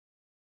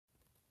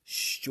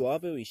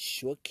Strawberry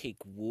Shortcake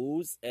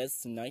rules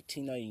as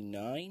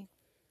 1999?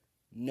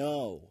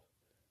 No.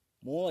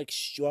 More like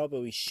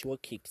Strawberry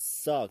Shortcake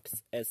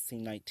sucks as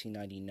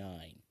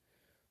 1999.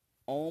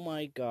 Oh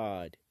my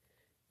god.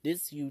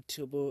 This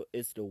YouTuber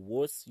is the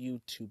worst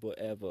YouTuber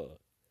ever.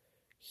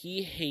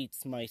 He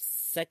hates my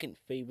second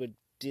favorite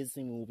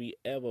Disney movie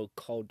ever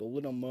called The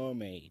Little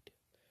Mermaid.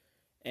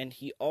 And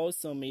he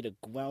also made a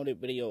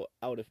grounded video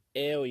out of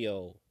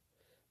Ariel,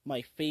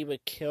 my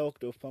favorite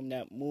character from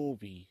that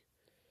movie.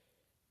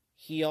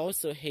 He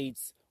also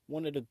hates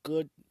one of the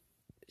good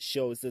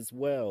shows as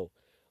well,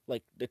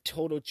 like the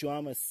Total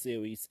Drama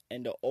series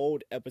and the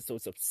old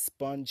episodes of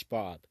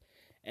SpongeBob.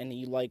 And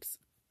he likes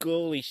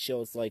girly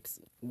shows like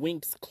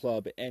Winx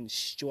Club and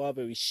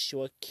Strawberry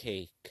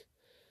Shortcake.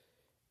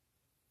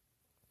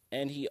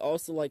 And he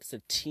also likes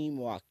the Team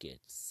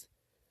Rockets.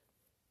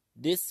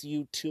 This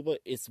YouTuber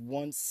is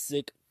one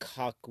sick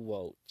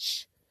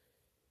cockroach.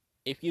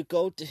 If you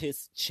go to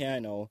his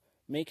channel,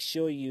 make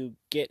sure you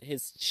get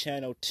his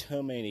channel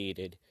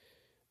terminated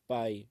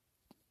by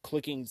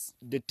clicking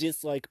the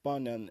dislike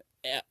button on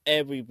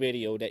every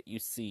video that you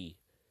see.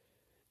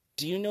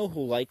 Do you know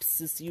who likes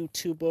this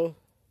YouTuber?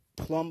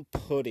 Plum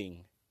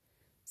Pudding.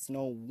 It's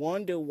no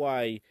wonder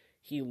why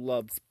he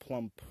loves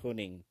Plum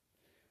Pudding.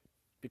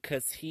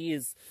 Because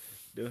she's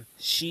the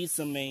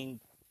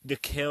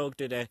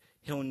character that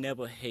he'll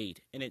never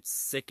hate, and it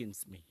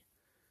sickens me.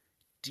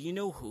 Do you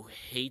know who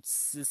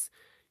hates this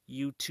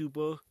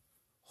YouTuber?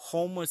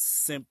 Homer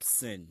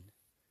Simpson.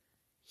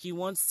 He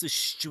wants to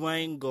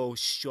strangle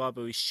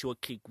Strawberry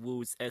Shortcake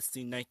Rules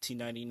SC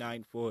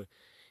 1999 for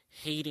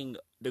hating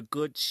the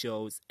good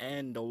shows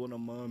and The Little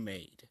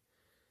Mermaid.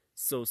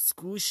 So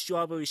screw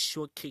Strawberry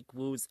Shortcake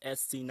Rules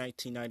SC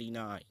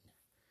 1999.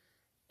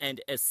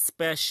 And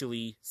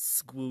especially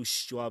screw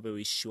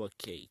Strawberry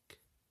Shortcake.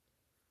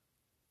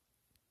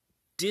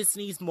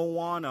 Disney's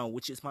Moana,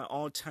 which is my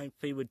all-time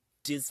favorite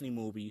Disney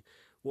movie,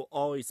 will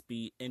always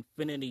be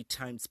infinity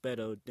times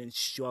better than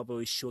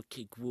Strawberry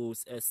Shortcake Rules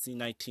SC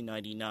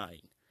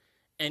 1999.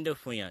 End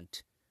of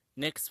rant.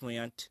 Next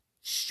rant,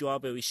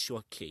 Strawberry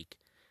Shortcake.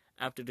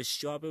 After the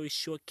Strawberry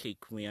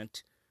Shortcake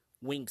rant,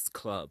 Winx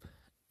Club.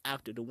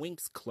 After the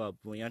Winx Club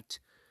rant,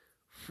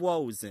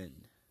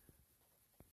 Frozen.